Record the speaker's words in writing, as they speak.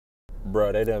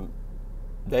Bro, they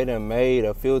done made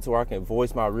a filter where I can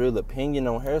voice my real opinion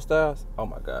on hairstyles. Oh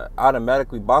my god.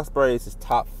 Automatically, box braids is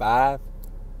top 5.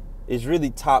 It's really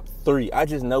top 3. I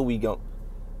just know we gon'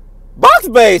 box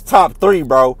braids top 3,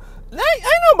 bro. Ain't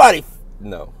nobody.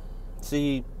 No.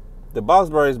 See, the box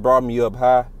braids brought me up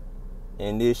high,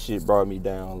 and this shit brought me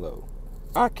down low.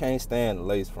 I can't stand the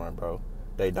lace front, bro.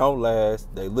 They don't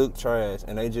last. They look trash,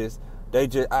 and they just.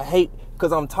 I hate,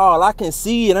 cause I'm tall. I can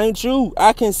see it ain't true.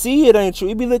 I can see it ain't true.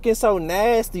 It be looking so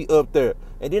nasty up there,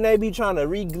 and then they be trying to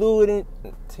re-glue it in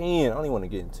 10. I don't even want to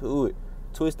get into it.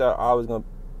 Twist out always gonna.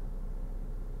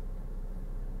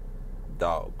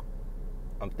 Dog.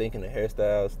 I'm thinking of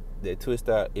hairstyles that twist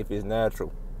out if it's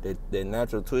natural. That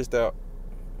natural twist out.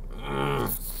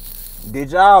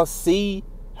 Did y'all see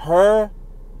her,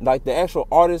 like the actual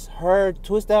artist, her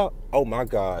twist out? Oh my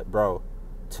god, bro.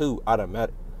 2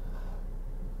 automatic.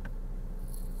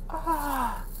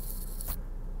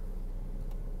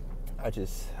 I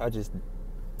just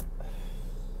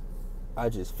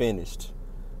finished.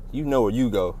 You know where you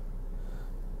go.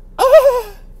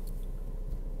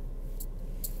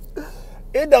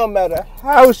 It don't matter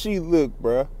how she look,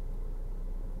 bruh.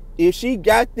 If she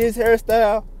got this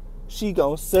hairstyle, she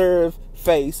gonna serve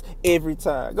face every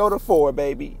time. Go to 4,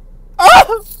 baby.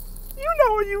 You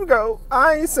know where you go.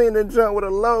 I ain't seen her jump with a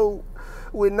low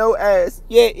with no ass.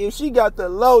 Yeah, if she got the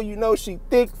low, you know she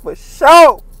thick for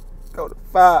sure. Go to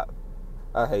 5.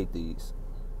 I hate these.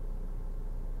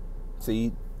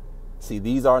 See,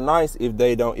 these are nice if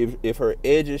they don't, if her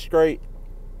edge is straight,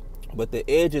 but the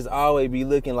edges always be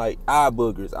looking like eye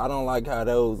boogers. I don't like how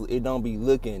those, it don't be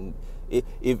looking, if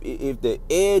the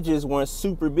edges weren't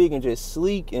super big and just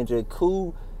sleek and just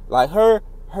cool, like her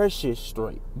shit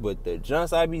straight. But the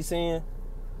jumps I be seeing,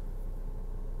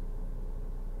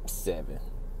 7.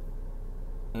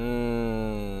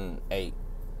 8.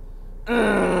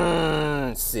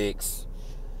 6.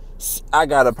 I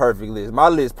got a perfect list. My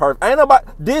list perfect. Ain't nobody,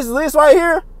 this list right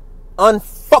here,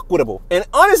 unfuckwittable. And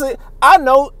honestly, I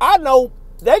know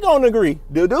they gonna agree.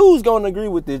 The dudes gonna agree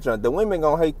with this junk. The women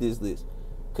gonna hate this list.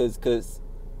 Cause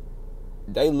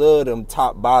they love them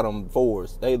top bottom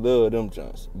 4s. They love them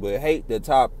junks. But hate the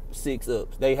top 6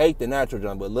 ups. They hate the natural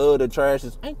junk, but love the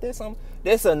trashes. Ain't that something?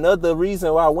 That's another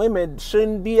reason why women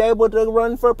shouldn't be able to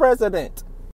run for president.